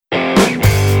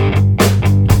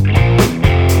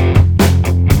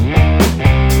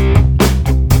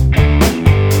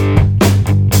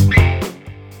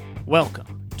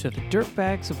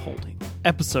Dirtbags of Holding,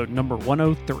 episode number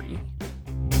 103.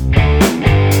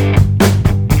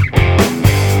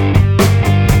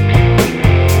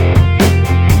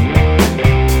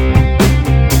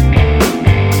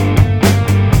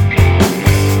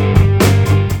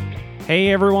 Hey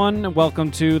everyone, and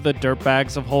welcome to the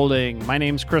Dirtbags of Holding. My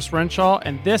name's Chris Renshaw,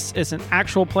 and this is an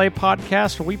actual play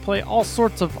podcast where we play all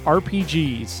sorts of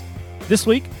RPGs. This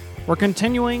week, we're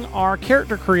continuing our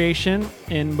character creation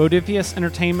in Modifius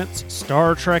Entertainment's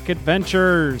Star Trek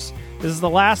Adventures. This is the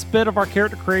last bit of our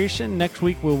character creation. Next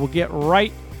week, we will get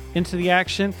right into the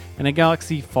action in a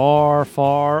galaxy far,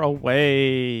 far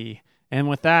away. And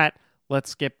with that,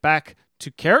 let's get back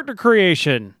to character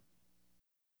creation.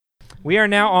 We are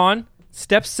now on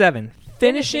Step 7,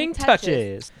 Finishing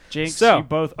Touches. Jinx, So- you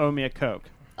both owe me a Coke.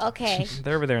 Okay.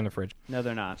 They're over there in the fridge. No,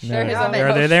 they're not. Sure No, is they're, on the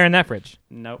they're fridge. there in that fridge.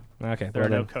 Nope. Okay, There are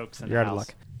well no then, Cokes in the you're out house. of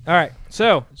luck. All right,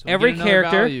 so we every get another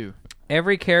character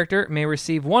value. may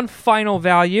receive one final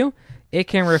value. It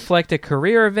can reflect a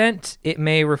career event. It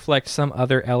may reflect some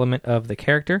other element of the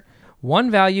character.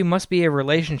 One value must be a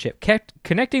relationship,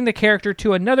 connecting the character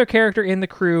to another character in the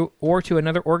crew or to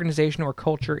another organization or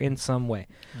culture in some way.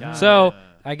 So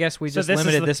I guess we So just this is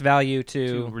limited the- this value To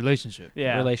to relationship.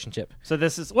 Yeah. relationship. So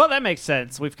this is, well, that makes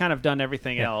sense. We've kind of done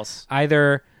everything else.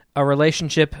 Either a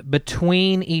relationship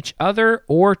between each other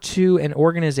or to an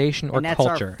organization or And that's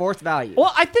culture. our fourth value.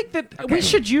 Well, I think that we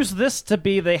should use this to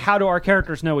be the how do our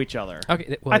characters know each other.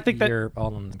 Okay, well, I think that- you're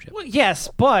all on them ship. Well, yes,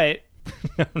 but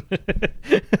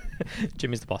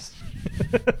Jimmy's the boss.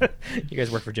 You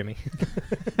guys work for Jimmy.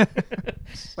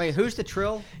 Wait, who's the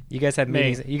Trill? You guys have Me.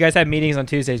 meetings. You guys have meetings on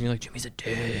Tuesdays, and you're like, Jimmy's a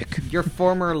dick. Your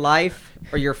former life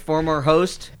or your former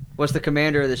host was the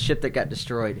commander of the ship that got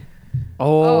destroyed.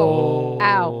 Oh.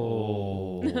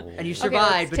 Ow. And you Okay,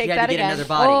 survived, let's but take you had that to get again. another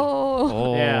body.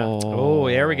 Oh. Yeah. Oh,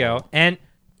 there we go. And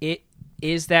it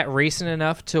is that recent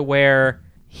enough to where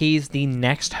he's the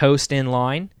next host in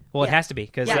line. Well, it Yeah. has to be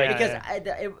because Yeah,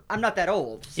 because I'm not that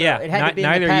old. So yeah, it had to be in the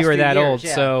neither past you are few that years, old.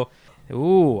 yeah. So,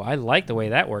 ooh, I like the way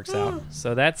that works out.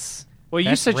 So that's well, you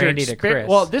that's said Randy your to Chris.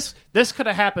 Well, this could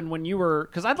have happened when you were,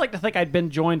 because I'd like to think I'd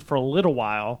been joined for a little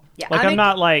while. Yeah, like I I'm think-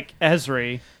 not like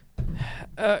Esri.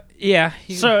 yeah.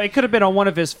 So it could have been on one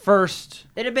of his first,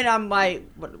 It'd have been on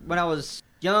when I was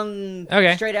young,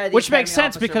 Okay. straight out of the which makes academy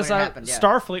sense officer because when it happened, yeah.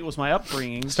 Starfleet was my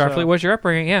upbringing. Starfleet so, was your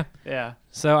upbringing, yeah. Yeah.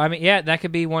 So I mean, yeah, that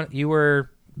could be one. You were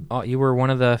one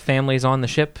of the families on the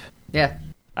ship. Yeah.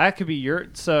 That could be your.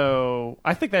 So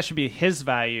I think that should be his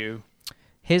value.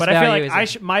 His But value I feel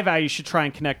like is my value should try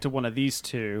and connect to one of these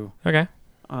two. okay.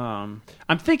 I'm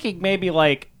thinking maybe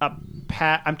like I'm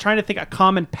trying to think a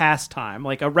common pastime,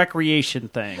 like a recreation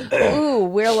thing. Ooh,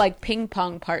 we're like ping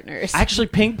pong partners. Actually,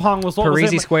 ping pong was what was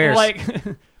Parisi in, squares. like,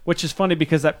 which is funny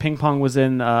because that ping pong was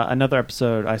in another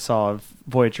episode I saw of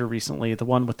Voyager recently, the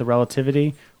one with the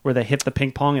relativity where they hit the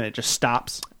ping pong and it just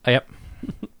stops. Yep.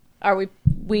 Are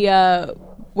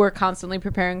we're constantly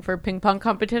preparing for ping pong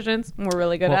competitions. We're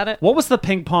really good at it. What was the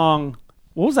ping pong?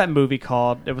 What was that movie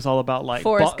called? It was all about like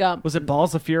Forrest Gump. Was it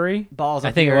Balls of Fury? Balls of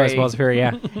I think it was Fury. Balls of Fury,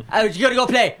 yeah. I was going to go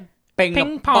play Ping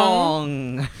ping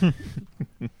pong. pong.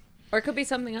 Or it could be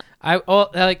something else. Not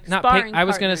Sparring ping, I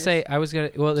was going to partners.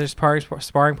 say, well, there's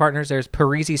sparring partners. There's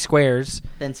Parisi Squares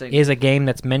Fencing. is a game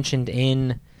that's mentioned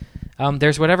in,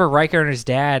 there's whatever Riker and his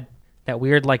dad, that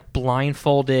weird like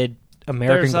blindfolded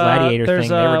American Gladiator thing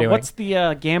they were doing. What's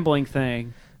the gambling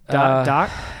thing?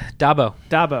 Dabo.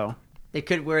 Dabo. They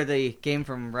could wear the game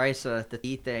from Risa, the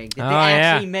E thing that Oh, they yeah.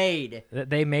 actually made.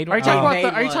 They made Are one. you talking Oh. about Made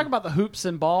the? Are you one. talking about the hoops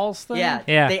and balls thing? Yeah,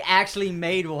 Yeah. they actually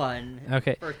made one.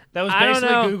 Okay. That was I don't basically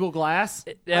know. Google Glass.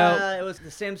 It was the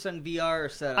Samsung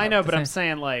VR setup. I know, but I'm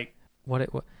saying like. What?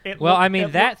 It Well, looked- I mean,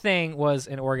 it that looked- thing was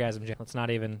an orgasm gem. Let's not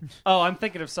even. Oh, I'm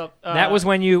thinking of some. That was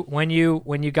when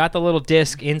you got the little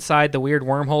disc inside the weird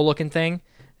wormhole looking thing.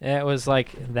 It was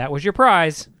like that was your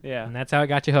prize. Yeah. And that's how it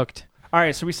got you hooked. All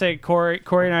right, so we say Corey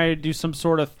and I do some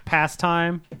sort of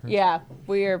pastime. Yeah,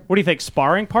 we're What do you think?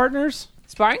 Sparring partners?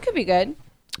 sparring could be good.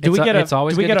 It's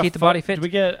always good to keep the body fit. Do we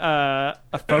get a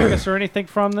focus or anything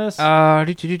from this? I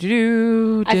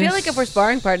feel like if we're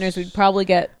sparring partners, we'd probably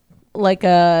get like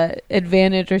a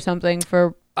advantage or something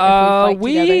for. If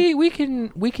we fight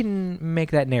together. we can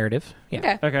make that narrative. Yeah.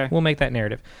 Okay. Okay. We'll make that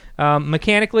narrative.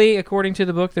 Mechanically, according to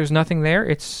the book, there's nothing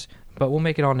there. But we'll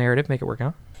make it all narrative. Make it work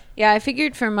out. Yeah, I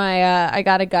figured for my I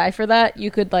got a guy for that. You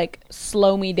could like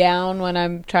slow me down when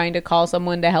I'm trying to call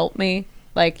someone to help me.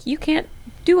 Like you can't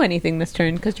do anything this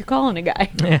turn because you're calling a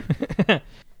guy.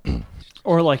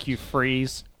 Or like you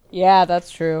freeze. Yeah,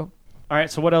 that's true. All right,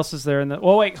 so what else is there in the?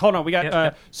 Well, wait, hold on. We got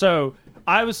Yep. so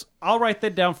I'll write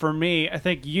that down for me. I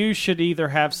think you should either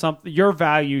have something. Your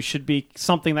value should be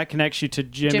something that connects you to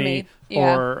Jimmy,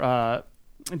 or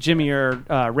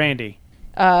Randy.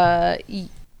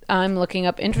 I'm looking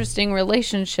up interesting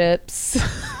relationships.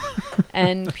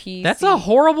 NPC. That's a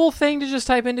horrible thing to just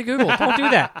type into Google. Don't do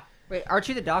that. Wait, aren't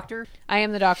you the doctor? I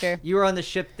am the doctor. You were on the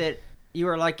ship that you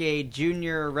were like a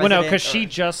junior Well, resident. no, because she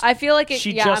just. I feel like it.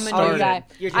 She Yeah, just I'm a new started. guy.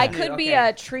 You're I just could new, be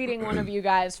okay. treating one of you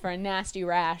guys for a nasty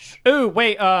rash. Ooh,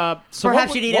 wait. So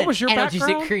Perhaps you need what was your analgesic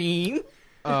background? cream.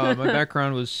 My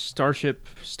background was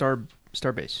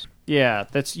Starbase. Yeah,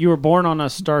 you were born on a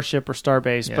starship or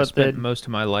starbase, Yeah, I but spent most of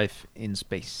my life in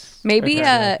space. Maybe.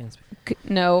 Okay.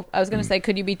 No, I was going to say,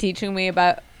 could you be teaching me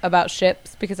about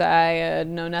ships because I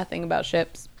know nothing about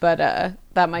ships, but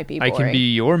that might be boring. I can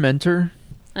be your mentor.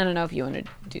 I don't know if you want to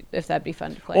do if that'd be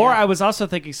fun to play. Or out. I was also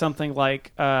thinking something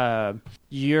like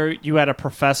you had a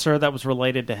professor that was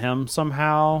related to him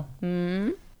somehow,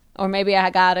 Or maybe I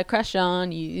got a crush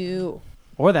on you.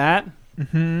 or that.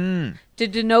 Mm-hmm.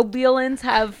 Did Denobulans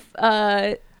have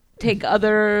take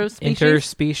other species?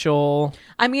 Interspecial.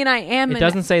 I mean, I am. It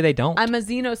doesn't say they don't. I'm a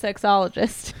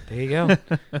xenosexologist. There you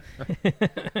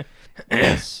go.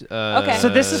 Yes. Okay. So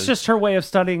this is just her way of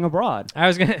studying abroad. I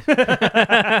was gonna.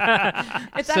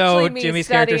 It's So actually me Jimmy's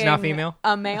character's not studying female?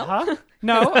 A male. Huh?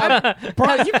 No,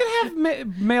 broad, you can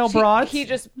have male broads. He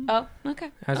just. Oh, okay.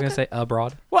 I was gonna say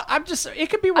abroad. Well, I'm just. It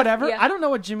could be whatever. yeah. I don't know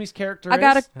what Jimmy's character I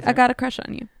got is. I got a crush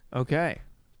on you. Okay.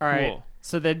 All right. Cool.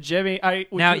 So then Jimmy.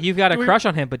 Now you've got a crush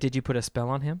on him, but did you put a spell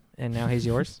on him, and now he's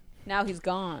yours? Now he's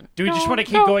gone. Do we just want to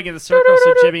keep going in the circle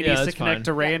so Jimmy Yeah, needs to that's connect fine.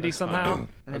 to Randy somehow?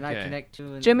 And then I Okay. connect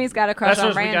to... Jimmy's got a crush That's on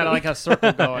what we Randy. got like a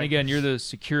circle going. And again, you're the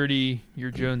security.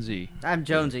 You're Jonesy. I'm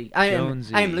Jonesy. I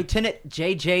am Lieutenant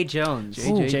J.J. Jones.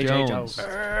 J.J. Jones. Jones.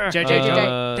 JJ Dang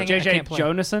it, I JJ can't play.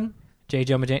 Jonason. J.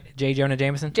 Jonah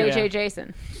Jameson. JJ Yeah.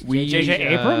 Jason. J.J.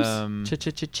 Abrams?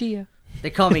 Chia. They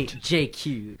call me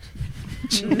J.Q.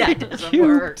 That doesn't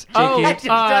work. Oh, That just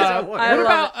doesn't work. I what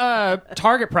love about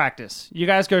target practice? You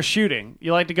guys go shooting.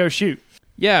 You like to go shoot.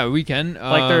 Yeah, we can.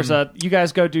 Like you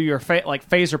guys go do your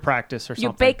phaser practice or something.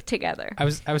 You bake together. I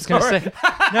was gonna say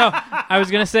no. I was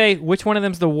gonna say which one of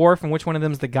them's the Worf and which one of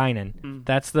them's the Guinan.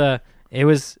 That's it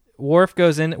was Worf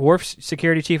goes in. Worf's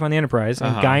security chief on the Enterprise,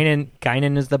 and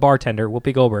Guinan is the bartender.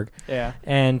 Whoopi Goldberg. Yeah.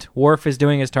 And Worf is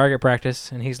doing his target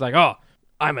practice, and he's like, "Oh,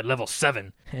 I'm at level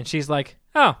 7," and she's like,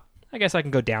 "Oh, I guess I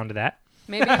can go down to that."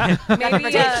 Maybe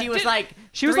She was like...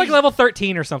 She was like level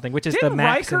 13 or something, which is Didn't the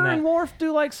max Riker in that. and Worf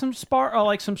do like some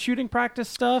some shooting practice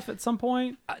stuff at some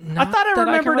point? I Not thought I that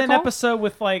remembered can an recall. episode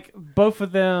with like both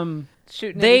of them.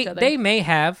 shooting at each other. They may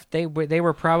have. They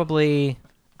were probably.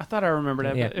 I thought I remembered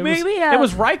it. Yeah. It Maybe, it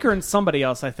was Riker and somebody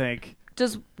else. I think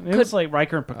Does it was like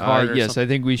Riker and Picard. Or yes, something. I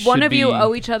think we should one of be... you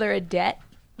owe each other a debt?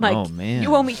 Like, Oh, man.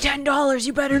 you owe me $10.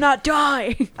 You better not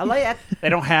die. I like that. They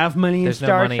don't have money in There's no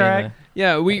Star money Trek. in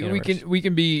Yeah, we universe.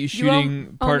 can be owe shooting me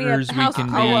a partners. We house- can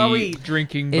be Oh, are we-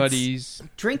 drinking It's- buddies,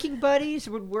 Drinking buddies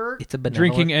would work. It's a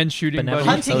benevolent, drinking and shooting benevolent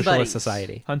buddies, Hunting socialist buddies.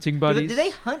 society. hunting Do buddies. they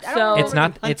hunt? I So- don't It's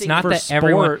not. It's not For that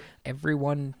sport.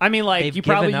 everyone. I mean, like They've you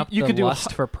given probably up you the could do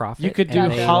lust for profit. you could do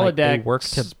and they holodeck work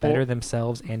to sport. better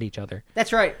themselves and each other.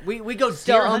 That's right. We go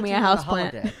Still deer owe hunting me a on the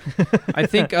houseplant. holodeck. I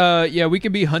think yeah, we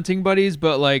can be hunting buddies,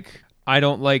 but like I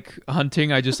don't like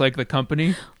hunting. I just like the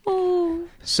company. Oh.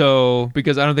 So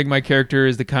because I don't think my character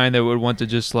is the kind that would want to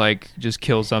just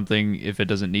kill something if it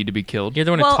doesn't need to be killed. You're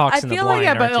the one who Well, talks I in the feel blind,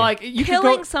 like, but aren't you? like you could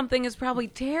Killing go. something is probably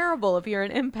terrible if you're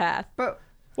an empath. But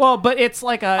But it's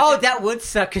like a. oh, that would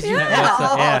suck because you. Yeah.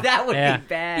 Oh, Yeah. that would Yeah. be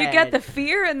bad. You get the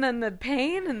fear and then the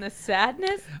pain and the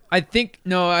sadness. I think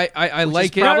no, I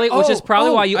like it. which is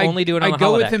probably why you only do it on I the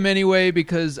go with holodeck. him anyway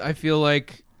because I feel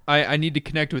like I need to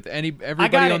connect with everybody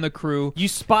got on it. the crew. You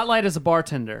spotlight as a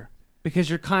bartender because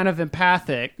you're kind of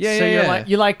empathic. Yeah, so yeah, you're yeah. like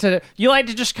you like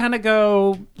to just kind of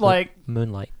go like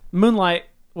Moonlight. moonlight.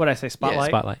 What did I say? Spotlight.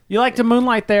 Spotlight. You like to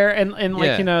moonlight there and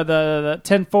like Yeah. the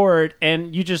 10 forward,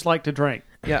 and you just like to drink.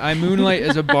 Yeah, I moonlight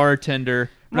as a bartender.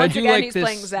 But Once I do again, like he's this.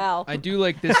 playing Zal. I do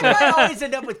like this. I always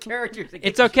end up with characters. that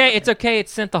It's get- okay. It's okay.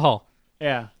 It's synthahol.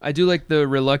 Yeah. I do like the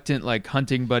reluctant like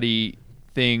hunting buddy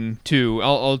thing too.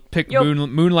 I'll pick Yo.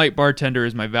 moonlight bartender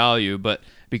as my value, but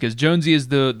because Jonesy is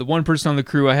the one person on the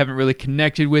crew I haven't really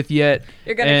connected with yet.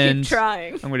 You're gonna and keep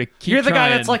trying. I'm gonna keep. You're the guy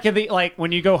trying. that's like in the like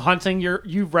when you go hunting,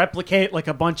 you replicate like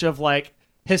a bunch of like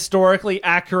historically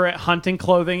accurate hunting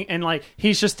clothing, and like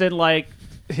he's just in like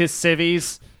his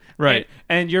civvies, Right.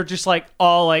 And you're just like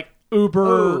all like uber,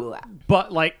 Ooh.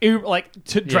 but like uber, like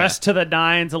dressed to the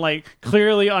nines and like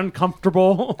clearly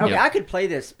uncomfortable. Okay, Yeah. I could play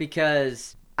this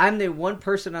because I'm the one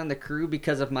person on the crew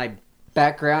because of my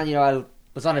background. You know,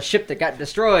 was on a ship that got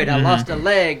destroyed. I lost a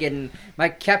leg, and my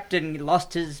captain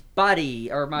lost his body.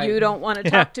 Or my You don't want to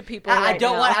talk to people. I right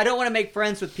don't now. want. I don't want to make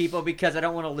friends with people because I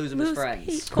don't want to lose them as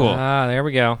friends. Cool. Ah, there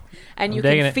we go. And I'm you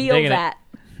digging can it, feel digging it. that.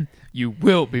 You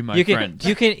will be my friend.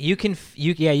 You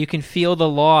can feel the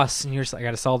loss, and you're just like, I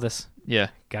got to solve this. Yeah.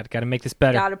 Got to make this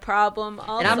better. Got a problem?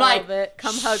 I'll And I'm solve like, it.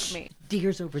 Come hug me.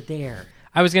 Deer's over there.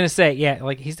 I was gonna say, yeah,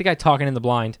 like he's the guy talking in the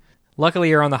blind. Luckily,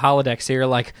 you're on the holodeck, so you're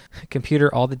like,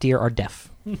 computer, all the deer are deaf.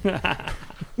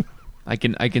 I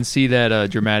can see that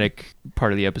dramatic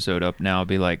part of the episode up now.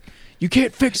 Be like, you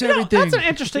can't fix everything. That's an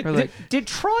interesting. Or like, did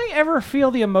Troy ever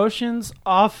feel the emotions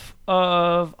off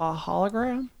of a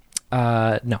hologram?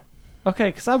 No. Okay,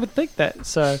 because I would think that.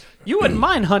 So you wouldn't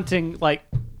mind hunting like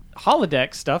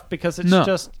holodeck stuff because it's No.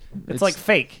 just it's It's- like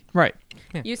fake. right.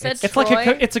 You said It's Troy.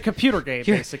 like it's a computer game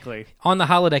Here. basically. On the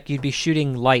holodeck, you'd be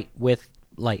shooting light with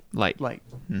light. Light. Like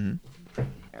Mhm.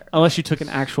 unless you took an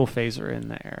actual phaser in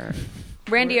there.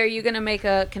 Randy, are you going to make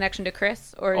a connection to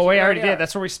Chris? Or Oh, wait, I already did.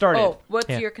 That's where we started. Oh, what's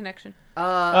Yeah. your connection?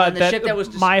 On the ship that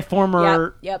was my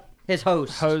former Yep. his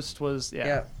host. host was. Yeah.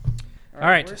 Yeah. All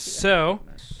right, so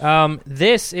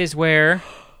this is where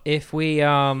if we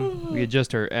We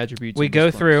adjust our attributes. we and go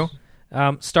disciplines.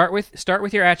 through, start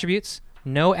with your attributes.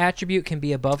 No attribute can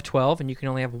be above 12, and you can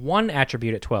only have one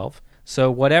attribute at 12. So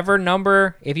whatever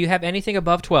number, if you have anything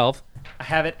above 12, I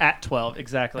have it at 12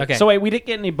 exactly. Okay. So wait, we didn't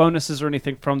get any bonuses or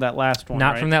anything from that last one.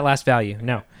 not right? from that last value.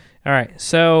 No. All right.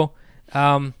 So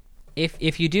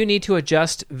if you do need to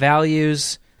adjust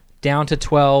values down to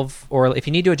 12, or if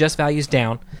you need to adjust values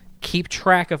down, keep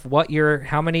track of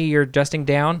how many you're adjusting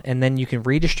down, and then you can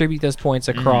redistribute those points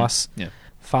across, Yeah.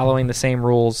 following the same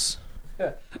rules.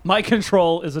 My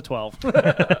control is a 12.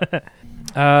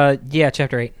 Yeah,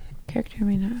 chapter 8. Character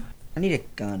may not. I need a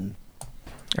gun.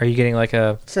 Are you getting like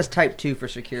a It says Type 2 for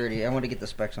security. I want to get the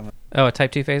specs on it. a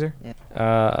Type 2 phaser?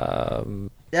 Yeah.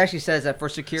 It actually says that for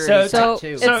security, So- Type 2.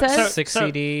 it says- 6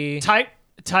 CD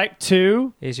Type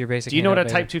 2. is your basic. Do you know what a handheld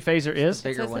Type phaser. 2 phaser is?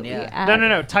 Bigger one, yeah.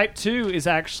 No. Type 2 is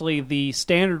actually the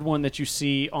standard one that you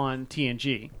see on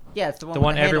TNG. Yeah, it's the one The with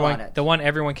one the handle everyone, on it. the one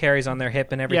everyone carries on their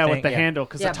hip and everything. Yeah, with the handle.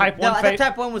 Because Yeah, the Type but 1 that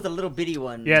Type 1 was the little bitty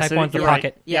one. Yes, Type 1's the you're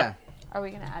pocket. right. Yeah. Are we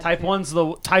going to add Type 1's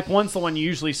the one you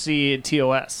usually see in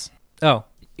TOS. Oh,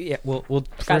 yeah. We'll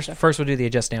Gotcha. first we'll do the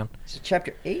adjust down. So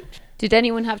chapter 8? Did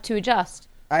anyone have to adjust?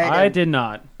 I did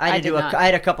not. I did not.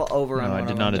 had a couple over on No, one I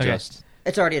did of not them. adjust.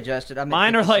 It's already adjusted. I'm at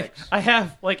Mine are like 56. I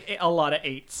have like a lot of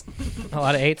 8s. A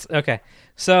lot of 8s. Okay.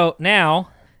 So now,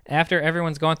 after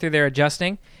everyone's gone through their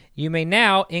adjusting, you may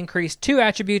now increase 2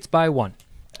 attributes by 1,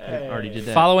 I already did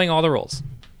that. following all the rules.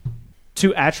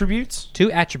 2 attributes.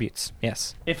 2 attributes.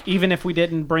 Yes. Even if we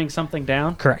didn't bring something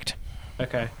down. Correct.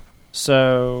 Okay.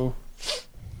 So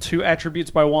 2 attributes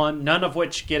by 1, none of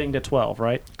which getting to 12,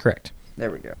 right? Correct.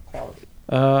 There we go. Quality.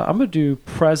 I'm going to do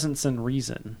presence and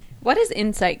reason. What is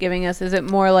insight giving us? Is it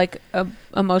more like a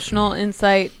emotional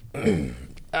insight?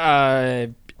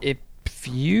 If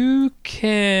you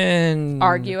can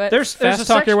Argue it? There's fast a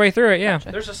talk your section, way through it, yeah.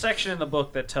 There's a section in the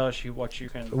book that tells you what you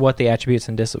can. What the attributes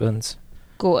and disciplines.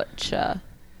 Gotcha.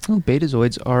 Oh,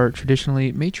 betazoids are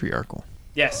traditionally matriarchal.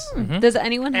 Yes. Does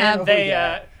anyone And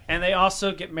have... they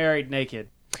also get married naked.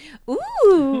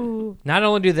 Ooh. Not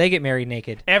only do they get married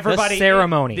naked, Everybody the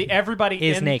ceremony everybody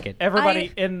is in, naked. Everybody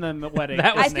in the wedding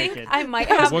That is was I think naked. I might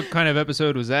have... What kind of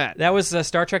episode was that? That was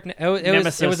Star Trek. It was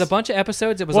Nemesis. a bunch of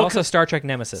episodes. It was Well, also 'cause- Star Trek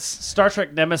Nemesis. Star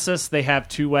Trek Nemesis, they have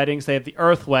 2 weddings. They have the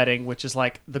Earth wedding, which is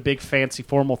like the big fancy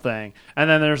formal thing, and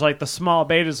then there's like the small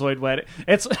Betazoid wedding.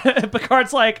 It's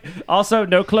Picard's like also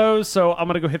no clothes, so I'm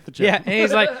gonna go hit the gym. Yeah, and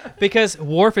he's like, because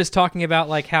Worf is talking about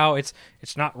like how it's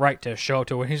not right to show up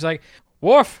to. He's like,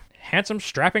 Worf, handsome,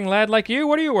 strapping lad like you.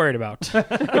 What are you worried about? And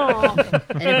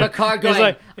Picard going,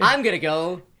 like- I'm going to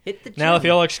go hit the gym. Now, if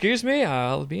you'll excuse me,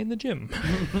 I'll be in the gym.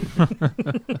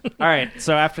 All right.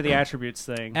 So after the attributes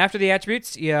thing, After the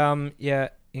attributes,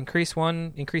 increase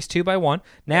 2 by 1.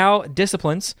 Now,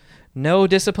 disciplines. No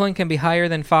discipline can be higher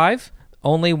than 5.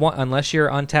 Only one, unless you're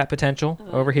untapped potential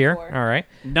over here. 4. All right.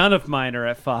 none of mine are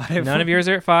at 5. None of yours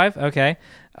are at 5. Okay.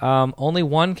 Only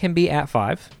one can be at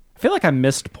 5. I feel like I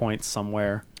missed points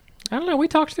somewhere. I don't know. We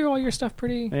talked through all your stuff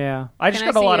pretty. Yeah, I just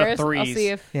Can got a see lot yours? of 3s. I'll see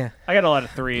if... Yeah. I got a lot of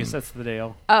 3s. That's the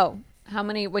deal. Oh, how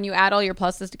many... When you add all your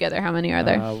pluses together, how many are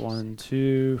there? 1,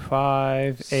 2,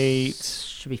 5, 8,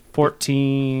 Should be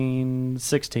 14,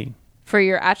 16. For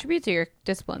your attributes or your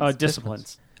disciplines?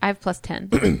 Disciplines. I have plus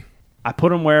 10. I put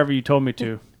them wherever you told me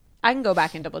to. I can go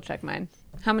back and double check mine.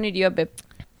 How many do you have, babe?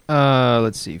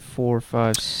 Let's see, 4,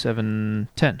 5, 7,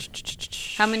 10.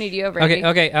 How many do you have, Randy?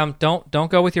 Okay.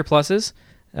 Don't go with your pluses.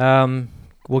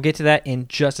 We'll get to that in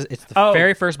just. It's the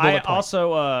very first bullet point.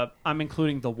 Also, I'm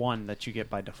including the 1 that you get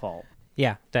by default.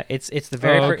 Yeah, it's the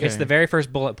very it's the very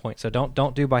first bullet point. So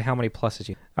don't do by how many pluses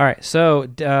you. All right. So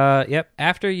yep.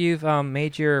 After you've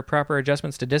made your proper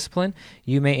adjustments to discipline,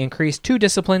 you may increase 2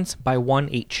 disciplines by 1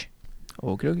 each.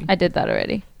 Okay. I did that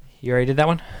already. You already did that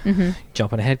one.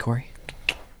 Jumping ahead, Corey.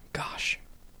 Gosh.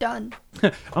 Done.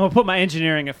 I'm gonna put my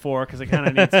engineering at 4 because it kind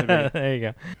of needs to be. There you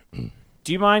go.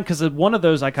 Do you mind? Because one of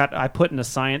those I put into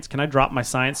science. Can I drop my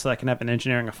science so I can have an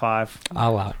engineering of 5?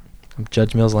 I'll allow it. I'm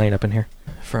Judge Mills Lane up in here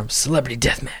from Celebrity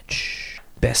Deathmatch,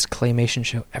 best claymation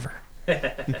show ever.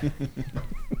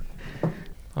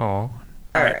 Oh, All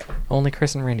right. only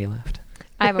Chris and Randy left.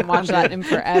 I haven't watched that in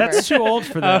forever. That's too old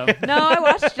for them. No, I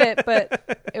watched it,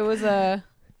 but it was a.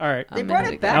 All right. They brought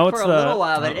it back Now for it's a the little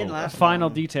while, but it didn't last final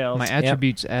long. details. My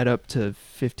attributes add up to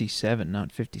 57,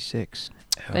 not 56.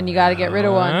 Then you got to get rid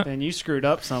of one. And you screwed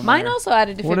up somewhere. Mine also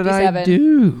added to What 57. did I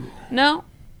do? No,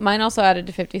 mine also added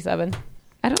to 57.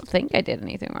 I don't think I did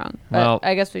anything wrong. But Well-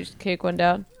 I guess we just kick one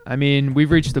down. I mean, we've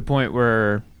reached the point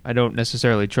where I don't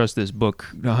necessarily trust this book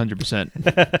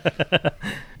 100%.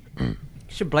 You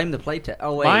should blame the playtest.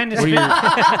 Oh, wait. Mine is.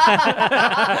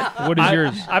 What is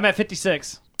yours? I'm at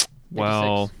 56.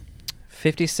 Well,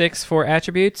 56 for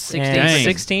attributes 16. and Dang.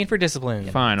 16 for discipline.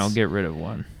 fine. I'll get rid of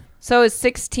 1. So is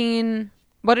 16.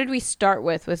 What did we start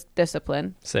with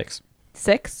discipline? 6.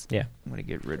 6? Yeah, I'm going to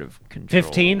get rid of control.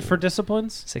 15 for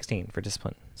disciplines. 16 for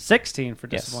discipline. 16 for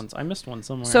Yes. disciplines. I missed one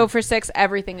somewhere. So for 6,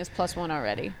 everything is +1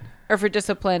 already. Or for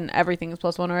discipline, everything is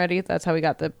 +1 already. That's how we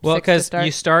got the Well, 6 to because start.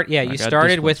 you start. Yeah, you got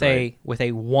started with disciplines with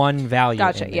a 1 value.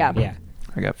 Gotcha, in there. yeah. Yeah.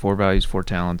 I got 4 values, 4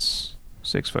 talents,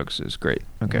 6 focuses. Great.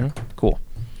 Okay, Mhm. cool.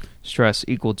 Stress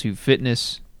equal to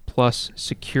fitness plus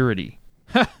security.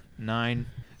 9.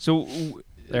 So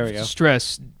There we go.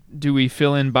 Stress. Do we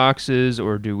fill in boxes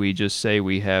or do we just say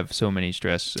we have so many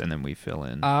stress and then we fill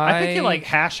in? I think you like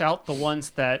hash out the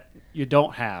ones that you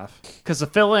don't have, because the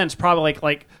fill-in's probably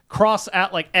like cross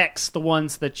out like X the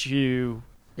ones that you.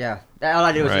 Yeah. All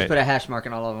I did was Right. just put a hash mark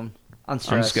in all of them. On I'm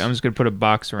stress. just gonna put a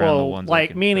box around the ones. I like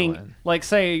can meaning fill in. like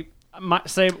say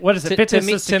what is it? to Fitness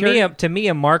me, and security? to me,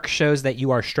 a mark shows that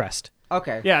you are stressed.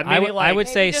 Okay. Yeah, I meaning would like,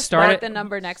 say Maybe just start write it. the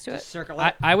number next to it. Just circle I,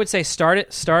 it. I would say start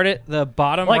at the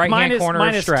bottom like right mine hand is corner mine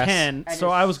of is stress. 10, And so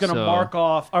it's- I was gonna So- mark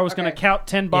off. I was gonna Okay. count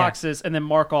 10 boxes and then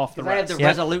mark off the 'Cause I have rest. the Yep.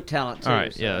 resolute talent, too. All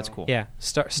right, so- yeah, that's cool. Yeah,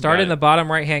 start Got in it. the bottom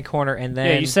right hand corner and then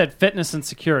Yeah, you said fitness and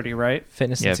security, right?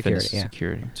 fitness Yeah, and security. fitness and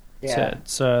security. Yeah. Said.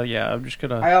 So yeah, I'm just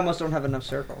gonna I almost don't have enough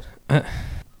circles.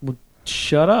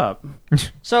 shut up.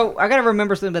 So I gotta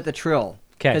remember something about the Trill.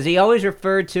 Okay. Because he always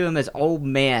referred to him as Old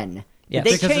Man. Yes.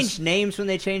 Did they Because change it's- names when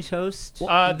they changed hosts?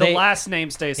 The They- last name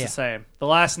stays Yeah. the same. The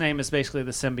last name is basically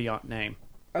the symbiont name.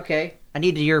 Okay. I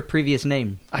need your previous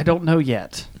name. I don't know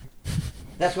yet.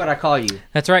 That's what I call you.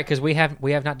 That's right, because we have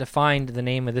not defined the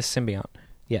name of this symbiont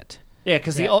yet. Yeah,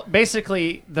 because Yeah.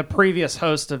 basically the previous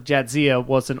host of Jadzia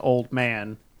was an old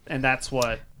man, and that's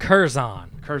what Curzon,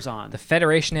 Curzon. the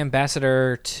Federation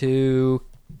ambassador to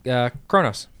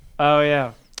Kronos. Oh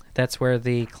yeah, That's where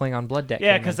the Klingon blood debt.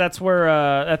 yeah, came because in. that's where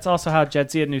that's also how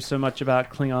Jadzia knew so much about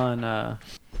Klingon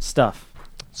stuff.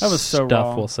 That was so Stuff,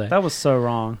 wrong. we'll say. That was so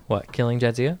wrong. What, killing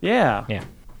Jadzia? Yeah. Yeah.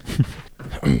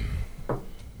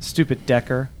 Stupid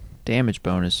Decker Damage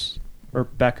bonus. or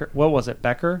Becker. What was it?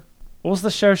 Becker. What was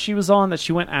the show she was on that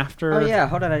she went after? Oh, yeah.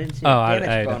 Hold on. I didn't see Oh, the I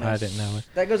damage bonus. didn't know it.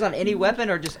 That goes on any weapon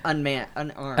or just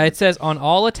unarmed? It says on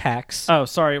all attacks. Oh,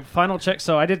 sorry. Final check.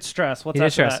 So I did stress. What's You did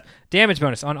after stress. that? Damage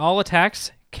bonus. On all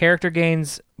attacks, character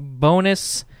gains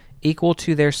bonus equal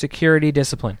to their security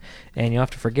discipline. And you'll have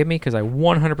to forgive me because I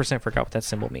 100% forgot what that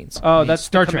symbol means. Oh, that's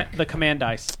Star the Trek. the command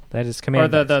dice, That is or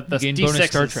command. the dice. the You gain D6 bonus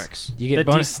Star Treks. You get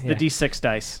bonus. the D6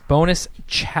 dice. bonus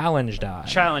challenge die.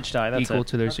 Challenge die. That's Equal it.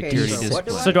 to their Okay, security so what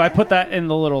do discipline. So do I put that in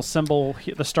the little symbol,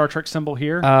 the Star Trek symbol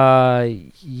here?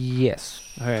 Yes.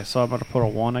 Okay, so I'm gonna put a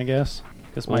 1, I guess,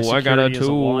 because my Oh, I got a security is a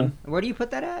 2. 1. Where do you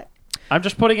put that at? I'm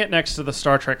just putting it next to the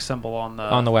Star Trek symbol on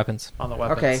the weapons. weapons.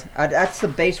 Okay. That's the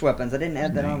base weapons. I didn't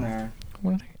add that on there.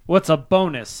 What's a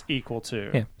bonus equal to?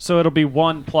 Yeah. So it'll be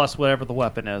 1 plus whatever the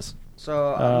weapon is.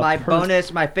 So my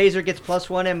bonus, my phaser gets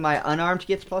 +1 and my unarmed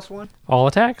gets +1? All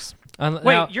attacks. Wait,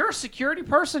 Now, you're a security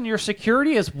person. Your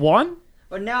security is 1.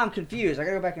 But now I'm confused. I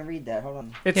gotta go back and read that. Hold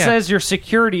on. It Yeah. says your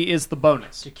security is the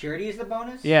bonus. Security is the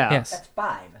bonus? Yeah. yes. That's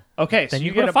 5. Okay, so Then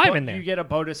you get put a 5 in there. You get a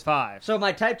bonus 5. So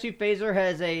my Type 2 phaser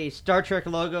has a Star Trek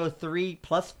logo 3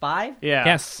 plus 5? Yeah.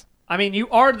 Yes. I mean, you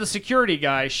are the security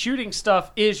guy. Shooting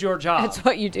stuff is your job. That's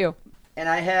what you do. And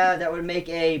I have, that would make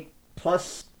a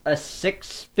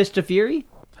 +6 Fist of Fury?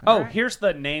 Oh, here's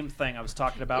the name thing I was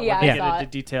talking about. Yeah, when I they saw get into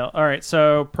it. detail. All right,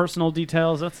 so personal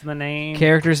details. That's the name.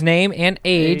 Character's name and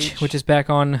age, which is back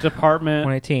on Department.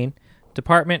 118.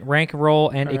 Department, rank, role,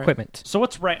 and All right. equipment. So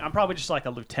what's rank? I'm probably just like a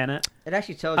lieutenant. It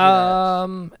actually tells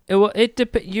you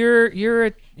that. You're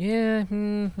a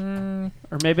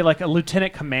Or maybe like a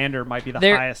lieutenant commander might be the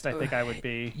There- highest I think I would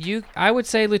be. I would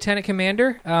say lieutenant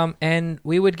commander, and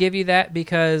we would give you that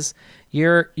because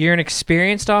you're an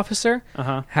experienced officer.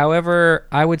 Uh-huh. However,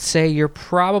 I would say you're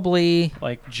probably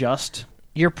Just.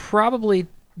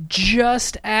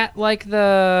 just at like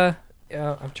the.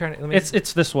 I'm trying to. Let me,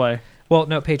 It's this way. well,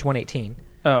 no, page 118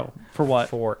 Oh, for what?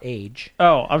 for age.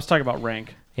 Oh, I was talking about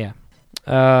rank. Yeah.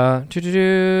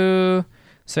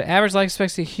 So average life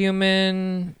expectancy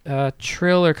human,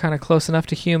 Trill are kind of close enough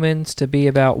to humans to be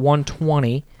about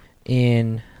 120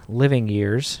 in living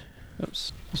years.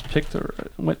 Oops. Just picked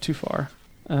went too far.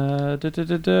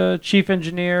 Chief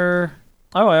engineer.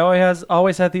 Oh, I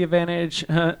always had the advantage.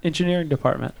 Engineering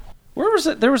department. Where was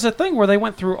it? There was a thing where they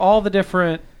went through all the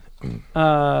different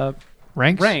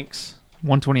Ranks? ranks.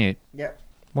 128. Yep.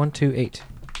 128.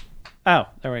 Oh,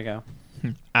 there we go.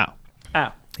 Ow.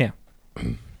 Ow. Yeah.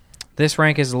 This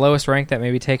rank is the lowest rank that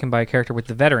may be taken by a character with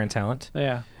the veteran talent.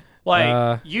 Yeah.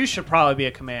 You should probably be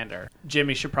a commander.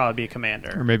 Jimmy should probably be a Or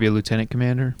commander. maybe a lieutenant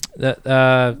commander.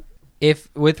 If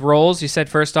with roles, you said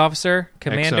first officer,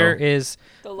 commander XO. is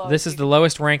this is the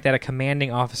lowest rank that a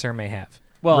commanding officer may have.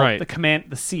 Well, Right. the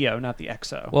CO, not the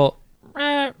XO. Well,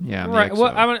 Yeah, I'm the right.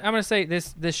 Well, XO. I'm gonna say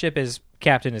this ship is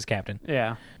captain.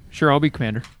 yeah. Sure, I'll be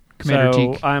commander. Commander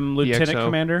So Teak. I'm lieutenant XO.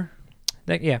 commander.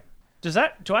 Yeah.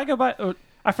 Do I go by? Oh,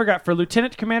 I forgot. For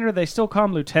lieutenant commander, they still call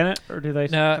him lieutenant, or do they?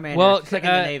 Commander. Well, It's like in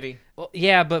the Navy. well,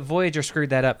 yeah, but Voyager screwed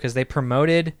that up because they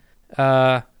promoted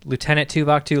Lieutenant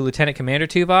Tuvok to Lieutenant Commander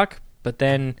Tuvok, but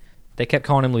then they kept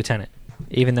calling him lieutenant,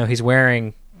 even though he's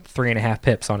wearing 3.5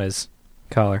 pips on his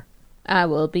collar. I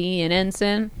will be an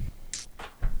ensign.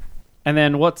 And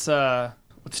then what's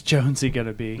Jonesy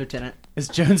gonna be? Lieutenant. Is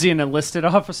Jonesy an enlisted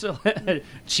officer,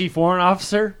 chief warrant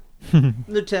officer?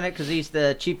 Lieutenant, because he's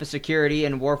the chief of security,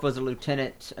 and Worf was a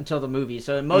lieutenant until the movie.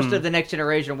 So in most of the Next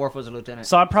Generation, Worf was a lieutenant.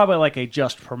 So I'm probably like a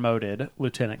just promoted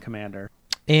lieutenant commander.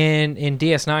 In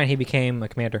DS9, he became a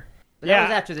commander, But Yeah. that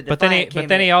was after the but Defiant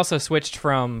then he also switched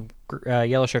from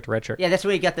yellow shirt to red shirt. Yeah, that's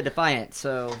when he got the Defiant.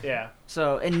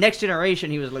 So in Next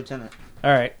Generation, he was a lieutenant.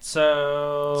 All right.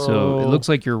 So So it looks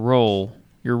like your role,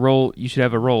 you should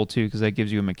have a role too, because that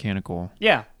gives you a mechanical.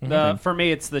 yeah. For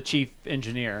me, it's the chief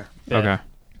engineer. Okay.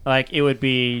 Like it would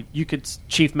be, you could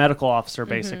chief medical officer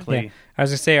basically. Yeah. I was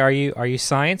gonna say, are you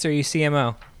science or are you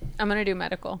CMO? I'm gonna do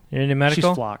medical. You're into medical.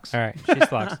 She's Phlox. All right, she's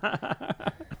Phlox.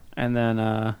 And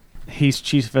then he's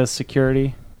chief of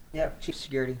security. Yep, chief of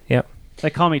security. Yep.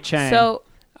 They call me Chang. So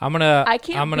I'm gonna. I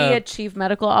can't be a chief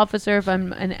medical officer if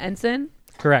I'm an ensign,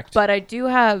 correct. but I do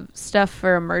have stuff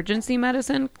for emergency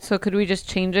medicine. So could we just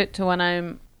change it to when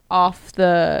I'm off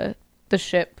the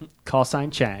ship? Call sign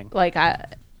Chang. Like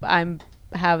I'm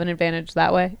have an advantage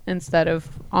that way instead of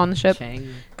on the ship.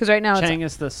 Chang. Because right now Chang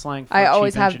it's, is the slang for I chief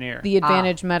always have engineer. the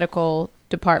advantage medical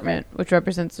department, which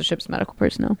represents the ship's medical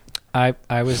personnel. I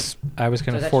was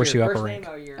gonna force you up a rank.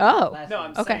 Oh. No,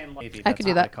 I'm Okay. saying maybe I that's could do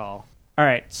how that. they call. All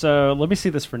right, so let me see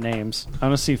this for names. I'm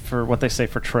gonna see for what they say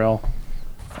for Trill.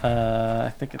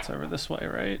 I think it's over this way,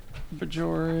 right?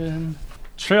 Bajoran.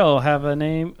 Trill have a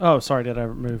name. Oh, sorry, did I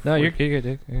remove? No, you're good.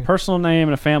 Dude. Yeah. Personal name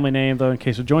and a family name, though. In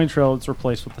case of join Trill, it's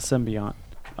replaced with the symbiont.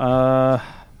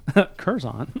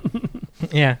 Curzon.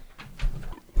 Yeah.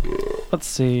 Let's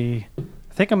see.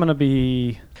 I think I'm gonna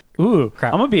be. Ooh,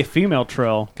 Crap. I'm gonna be a female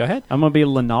Trill. Go ahead. I'm gonna be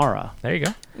Lenara. There you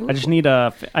go. I just need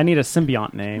a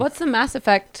symbiont name. What's the Mass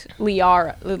Effect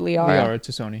Liara? Liara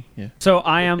to Sony. Yeah. So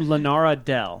I am Lenara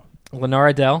Dell.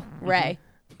 Lenora Dell. Ray.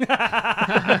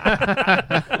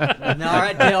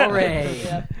 Nara Del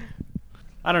Rey.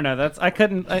 I don't know. That's I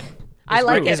couldn't. I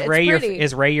like it. Is It's Ray pretty.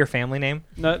 is Ray your family name?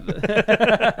 No.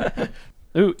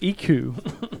 Ooh, Iku.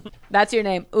 That's your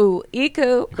name. Ooh,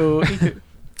 Iku. Ooh, Iku.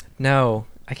 No,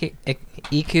 I can't.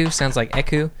 Iku sounds like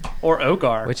Eku. Or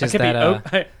Ogar. Which I is could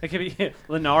that, Be it could be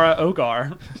Lenara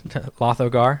Ogar.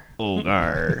 Lothogar.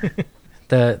 Olgar.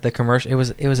 The commercial.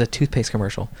 It was a toothpaste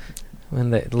commercial. When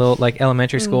the little like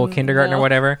elementary school, kindergarten no. or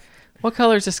whatever. What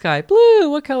color is the sky? Blue.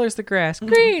 What color is the grass?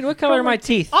 Green. What color are my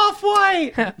teeth? Off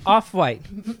white. Off white.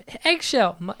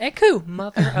 Eggshell. Eku.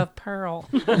 Mother of pearl.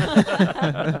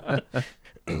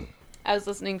 I was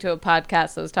listening to a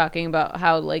podcast that was talking about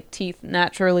how like teeth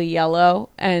naturally yellow,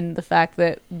 and the fact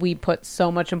that we put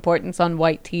so much importance on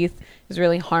white teeth is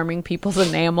really harming people's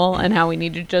enamel, and how we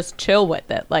need to just chill with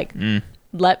it. Like,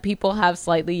 let people have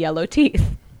slightly yellow teeth.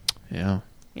 Yeah.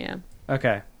 Yeah.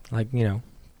 Okay. Like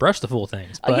brush the full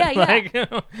things. But, yeah. like,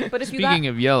 But if you Speaking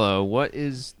of yellow, what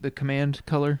is the command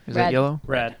color? Is that Red. yellow?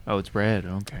 Red. Oh, it's red.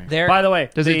 Okay. there, By the way,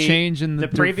 Does it change in the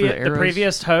previous for the arrows?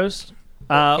 previous host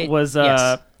was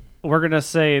yes. we're gonna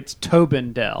say it's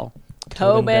Tobindel.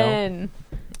 Tobin.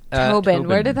 Tobin.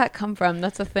 Where did that come from?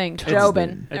 That's a thing.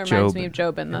 Jobin. It reminds me of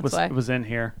Jobin. That's why. It was in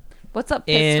here. What's up,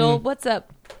 Pistol? What's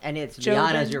up? And it's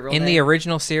Jobin. Liana's your real in name. the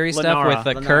original series stuff Lenara.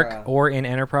 with Lenara. Kirk, or in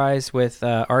Enterprise with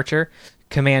Archer,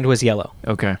 command was yellow,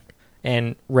 Okay.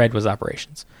 and red was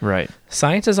operations. Right.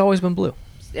 Science has always been blue.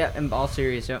 Yeah, in all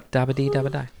series, yeah. Dabba dee,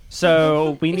 dabba die.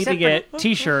 So we need to Except get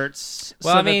T-shirts.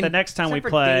 Well, so I mean, that the next time we Except for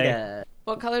play, Data.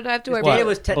 What color do I have to wear? Data What?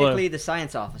 was technically Blue. the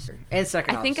science officer and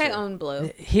second I think officer. I own blue.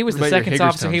 He was What the about your second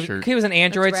officer. Hagerstown shirt? He was an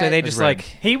android, That's so red. they That's just red. like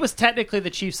he was technically the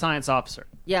chief science officer.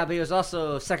 Yeah, but he was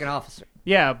also second officer.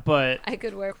 Yeah, but I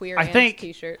could wear queer I Anne's think-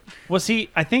 t-shirt. was he?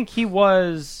 I think he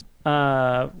was.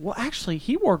 Well, actually,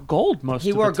 he wore gold most He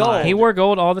of wore the time. gold. he wore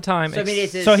gold all the time. So I mean,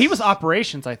 it's his, So he was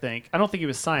operations, I think. I don't think he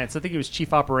was science. I think he was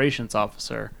chief operations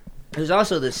officer. He was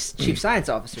also the chief science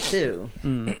officer too.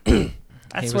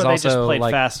 That's was where they just also, played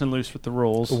like, fast and loose with the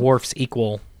rules. Worf's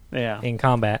equal Yeah. in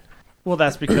combat. Well,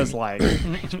 that's because like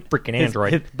Freaking his,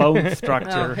 android. his bone No,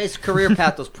 structure. his career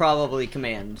path was probably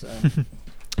command. So.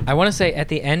 I want to say at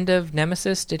the end of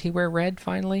Nemesis, did he wear red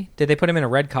finally? Did they put him in a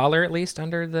red collar at least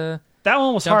under the... That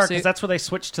one was hard Jumpsuit. because that's where they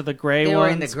switched to the gray They were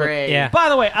ones. in the but- gray. Yeah. By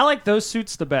the way, I like those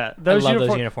suits the best. Those love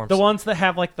those uniforms. The ones that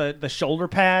have like the shoulder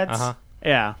pads. Uh-huh.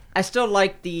 Yeah. I still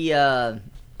like the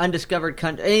undiscovered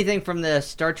country. Anything from the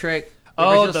Star Trek Oh,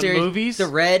 original the series. movies? The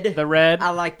red. The red. I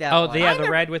like that. Oh, one. yeah,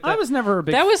 the red with the... I was never a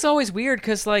big. That was always weird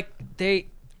because, like,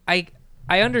 I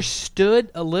understood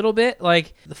a little bit.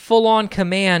 Like, the full-on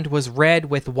command was red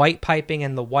with white piping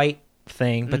and the white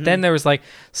thing. But then there was, like,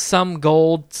 some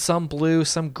gold, some blue,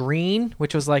 some green,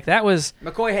 which was, like, that was...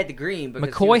 McCoy had the green. because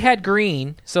he McCoy was- had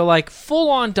green. So, like,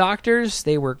 full-on doctors,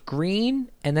 they were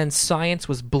green, and then science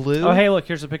was blue. Oh, hey, look!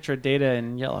 Here's a picture of Data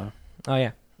in yellow. Oh,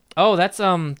 yeah. Oh,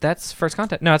 that's First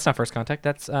Contact. No, it's not First Contact.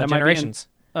 That's That might be Generations.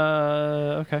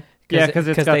 Okay. Yeah, because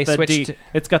it's 'cause got they the switched D. to-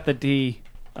 It's got the D.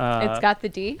 It's got the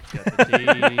D.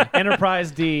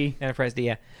 Enterprise D. Enterprise D,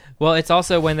 yeah. Well, it's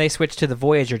also when they switched to the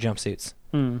Voyager jumpsuits.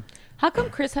 How come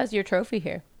Chris has your trophy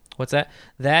here? What's that?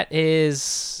 That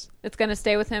is... It's going to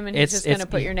stay with him and he's It's- just going to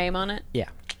it's- put your name on it? Yeah.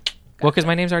 Well, because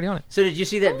my name's already on it. So did you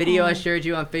see that video I shared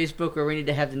you on Facebook where we need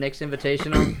to have the next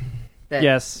invitational? That-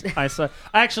 Yes, I saw.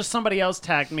 Actually, somebody else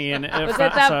tagged me in. Was it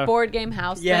that board game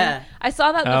house Yeah. thing? I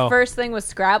saw that Oh. the first thing was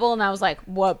Scrabble, and I was like,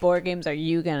 what board games are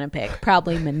you going to pick?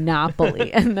 Probably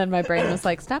Monopoly. And then my brain was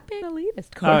like, stop being elitist,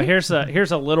 Oh, Corey.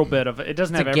 here's a little bit of it. It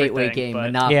doesn't It's a have gateway everything, game,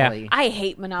 but- Monopoly. I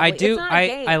hate Monopoly. I do. It's not a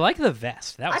game. I like the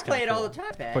vest. That I was play kinda it all cool. the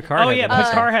time, man. Picard Oh had yeah, the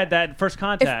vest. Picard had that first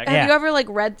contact. Have Yeah. you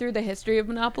ever read through the history of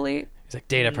Monopoly? He's like,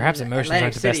 Data, perhaps emotions Atlantic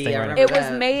aren't the best City, thing I right now. remember It was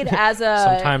that. made as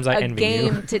Sometimes I a envy you.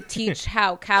 game to teach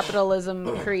how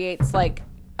capitalism creates like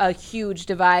a huge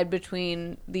divide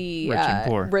between the Rich and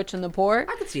poor. rich and the poor.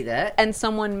 I could see that. And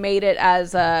someone made it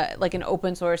as like an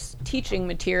open source teaching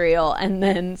material, and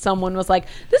then someone was like,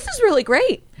 "This is really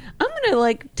great. I'm gonna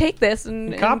like take this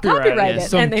and Copyright copyright it." it,"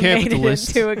 Some and they made it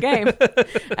capitalist. into a game,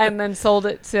 and then sold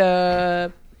it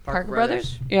to Parker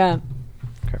Brothers. Yeah,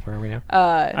 Crap, where are we now?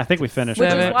 I think we finished. which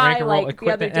Seven, is why rank and roll like the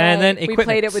other equipment, day and then we played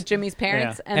equipment. it with Jimmy's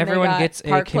parents, Yeah. and Everyone they got gets a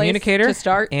Park Place communicator to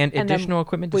start, and then additional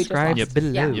equipment we just described lost. below.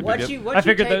 Yeah, Yep, once yep. you I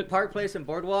figured take that- Park Place and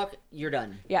Boardwalk, you're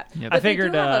done. Yeah, Yep. but I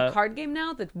figured, they do have a card game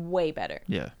now that's way better.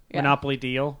 Yeah. Yeah. Monopoly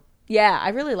deal. Yeah, I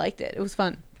really liked it. It was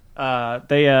fun.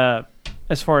 They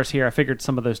as far as here, I figured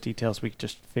some of those details we could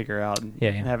just figure out and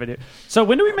Yeah. have it. So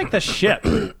when do we make the ship?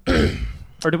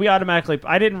 Or do we automatically?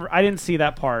 I didn't see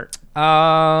that part.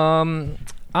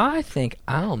 I think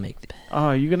I'll make the. Oh,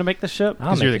 are you gonna make the ship? I'll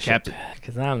 'Cause make you're the ship, captain.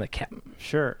 'cause I'm the captain.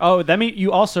 Sure. Oh, that means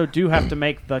you also do have to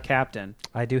make the captain.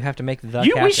 I do have to make the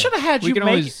We captain. should have had We you can make.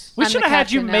 always- We I'm should the have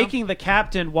had you captain now. making the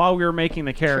captain while we were making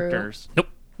the characters.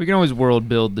 We can always world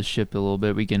build the ship a little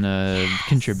bit. We can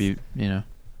contribute, you know.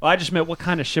 Well, I just meant what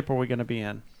kind of ship are we going to be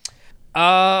in?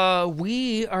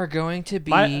 We are going to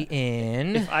be My-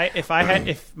 in.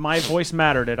 If my voice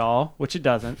mattered at all, which it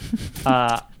doesn't,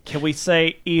 can we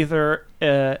say either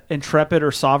Intrepid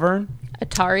or Sovereign?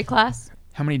 Atari class.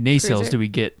 How many nacelles Cruiser? do we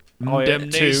get? Oh, yeah, Them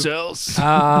 2.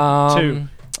 nacelles. Two.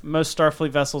 Most Starfleet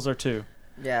vessels are 2.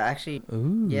 Yeah, actually.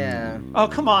 Ooh. Yeah. Oh,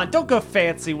 come on! Don't go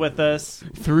fancy with us.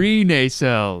 3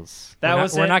 nacelles. That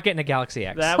was We're it. not getting a Galaxy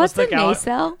X. That What's was a the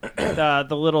nacelle?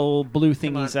 the little blue on.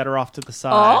 thingies that are off to the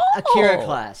side. Oh, Akira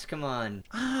class. Come on.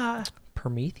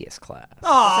 Prometheus class.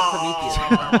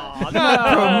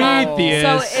 Prometheus.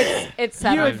 So it's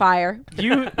set on fire.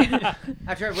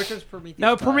 Actually, which is Prometheus?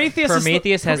 No, Prometheus.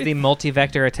 Prometheus has the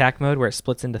multi-vector attack mode where it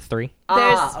splits into 3.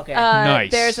 Okay.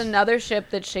 Nice. There's another ship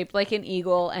that's shaped like an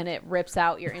eagle, and it rips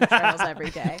out your entrails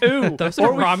every day. Ooh, Those are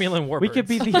Romulan warbirds. we could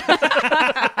be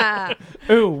the.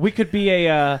 Ooh, we could be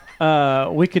a.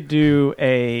 We could do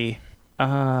a.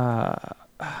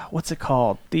 What's it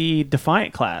called? The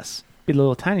Defiant class. Be a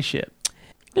little tiny ship.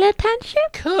 Little tiny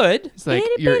ship. Could. It's like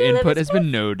your input has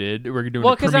been noted. We're doing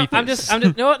Well, a because Prometheus. I'm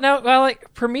just no. Well,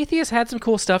 like Prometheus had some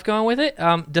cool stuff going with it.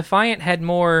 Defiant had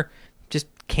more just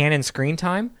canon screen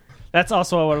time. That's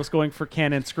also what I was going for.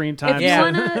 Canon screen time.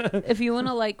 If you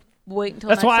wanna like wait until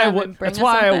That's next why time and bring That's us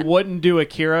why I something. wouldn't do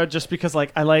Akira, just because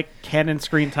like I like canon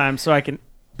screen time, so I can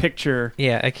picture.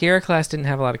 Yeah, Akira class didn't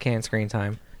have a lot of canon screen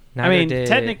time. I mean,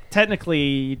 did...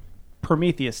 technically,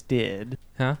 Prometheus did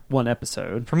Huh? one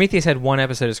episode. Prometheus had 1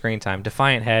 episode of screen time.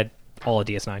 Defiant had all of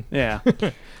DS9. Yeah.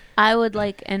 I would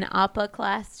like an Appa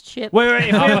class ship. Wait.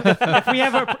 If we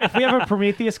have a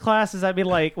Prometheus class, does that be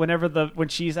like when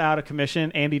she's out of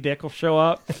commission, Andy Dick will show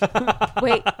up?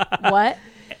 Wait, what?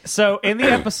 So in the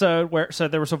episode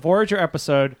there was a Voyager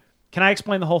episode. Can I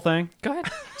explain the whole thing? Go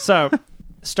ahead. So,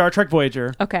 Star Trek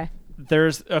Voyager. Okay.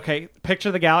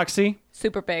 Picture the galaxy.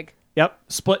 Super big. Yep,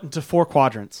 split into 4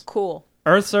 quadrants. Cool.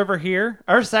 Earth's over here.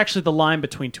 Earth's actually the line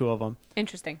between 2 of them.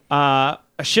 Interesting. A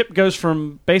ship goes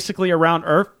from basically around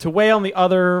Earth to way on the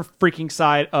other freaking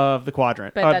side of the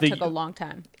quadrant. But that took a long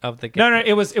time. No,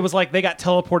 it was like they got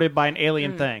teleported by an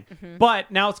alien thing. Mm-hmm. But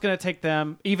now it's going to take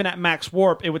them, even at max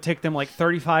warp, it would take them like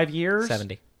 35 years.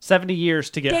 70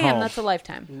 years to get home. Damn, that's a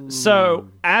lifetime. So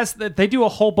they do a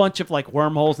whole bunch of like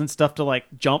wormholes and stuff to like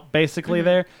jump basically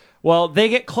there. Well, they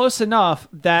get close enough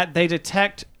that they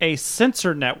detect a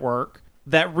sensor network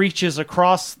that reaches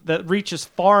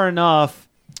far enough,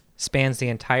 spans the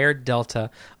entire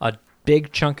delta, a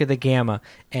big chunk of the gamma,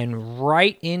 and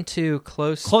right into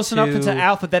close enough into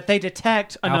Alpha that they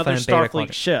detect another and Beta Starfleet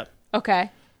quadrant. ship.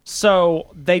 Okay. So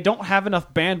they don't have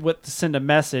enough bandwidth to send a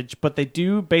message, but they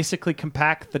do basically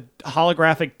compact the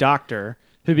holographic doctor,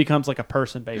 who becomes like a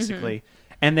person basically,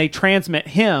 and they transmit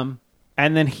him,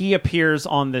 and then he appears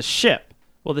on this ship.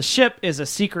 Well, the ship is a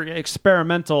secret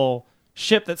experimental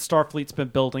ship that Starfleet's been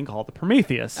building called the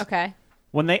Prometheus. Okay.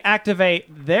 When he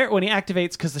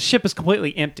activates, because the ship is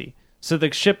completely empty. So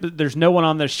the ship, there's no one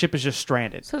on the ship, is just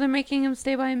stranded. So they're making him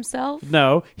stay by himself?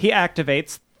 No, he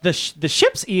activates the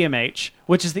ship's EMH,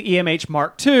 which is the EMH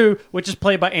Mark II, which is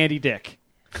played by Andy Dick.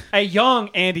 A young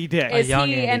Andy Dick. Is he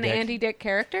an Andy Dick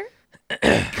character?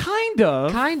 Kind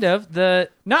of.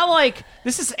 Not like,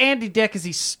 this is Andy Dick as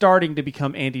he's starting to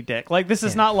become Andy Dick. Like, this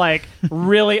is not like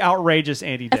really outrageous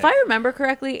Andy Dick. If I remember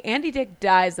correctly, Andy Dick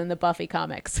dies in the Buffy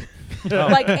comics.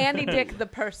 Like Andy Dick the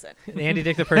person. Andy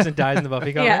Dick the person dies in the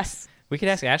Buffy comics? Yes. We could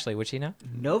ask Ashley. Would she know?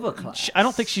 Nova class. I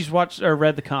don't think she's watched or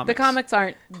read the comics. The comics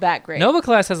aren't that great. Nova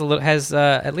class has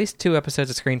at least 2 episodes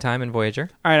of screen time in Voyager.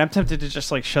 All right, I'm tempted to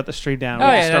just like shut the stream down Oh,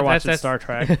 and yeah, start watching that's- Star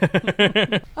Trek.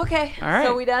 Okay. All right.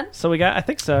 So we done? So I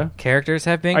think so. Characters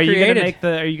have been Are you created.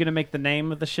 gonna make the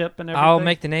name of the ship and everything? I'll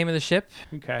make the name of the ship.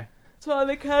 Okay. So on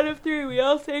the count of 3, we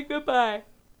all say goodbye.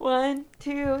 1,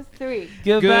 2, 3.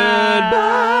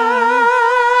 Goodbye.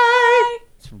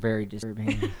 It's very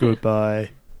disturbing. Goodbye.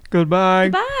 Goodbye.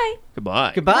 Bye.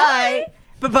 Goodbye. Goodbye.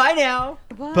 Bye-bye now.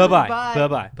 Bye-bye. Bye-bye.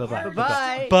 Bye-bye.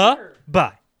 Bye-bye. Bye-bye.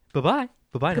 Bye-bye. Bye-bye. Bye-bye.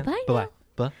 Goodbye Bye-bye.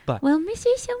 Bye-bye. We'll miss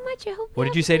you so much. I hope. What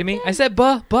did you say to me? I said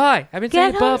bye-bye. I've been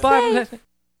saying Get home bye-bye. safe.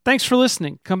 Thanks for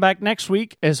listening. Come back next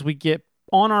week as we get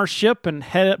on our ship and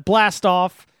blast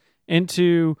off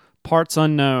into parts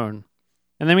unknown.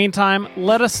 In the meantime,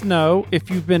 let us know if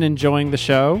you've been enjoying the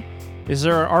show. Is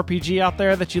there an RPG out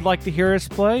there that you'd like to hear us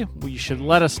play? Well, you should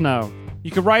let us know. You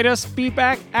can write us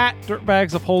feedback at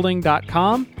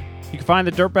dirtbagsofholding.com. You can find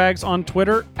the Dirtbags on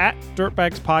Twitter at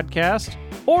DirtbagsPodcast,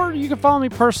 or you can follow me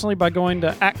personally by going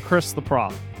to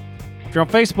 @ChrisTheProf. If you're on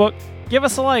Facebook, give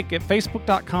us a like at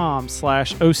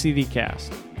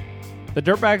facebook.com/OCDcast. The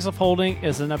Dirtbags of Holding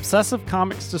is an obsessive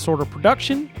comics disorder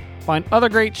production. Find other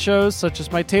great shows such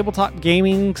as my tabletop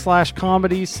gaming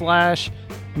 /comedy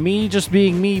 /me just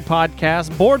being me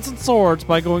podcast, Boards and Swords,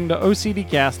 by going to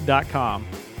OCDcast.com.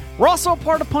 We're also a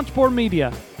part of Punchboard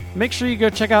Media. Make sure you go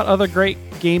check out other great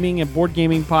gaming and board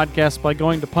gaming podcasts by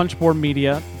going to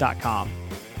punchboardmedia.com.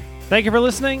 Thank you for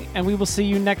listening, and we will see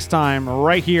you next time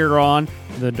right here on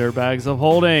The Dirtbags of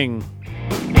Holding.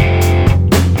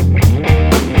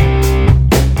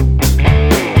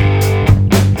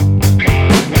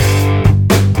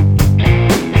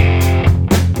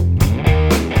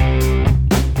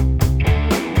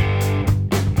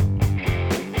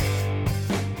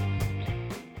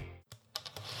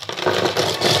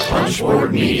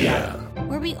 Punchboard Media,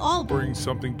 where we all bring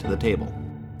something to the table.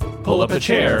 Pull up a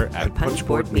chair at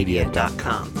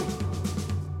punchboardmedia.com.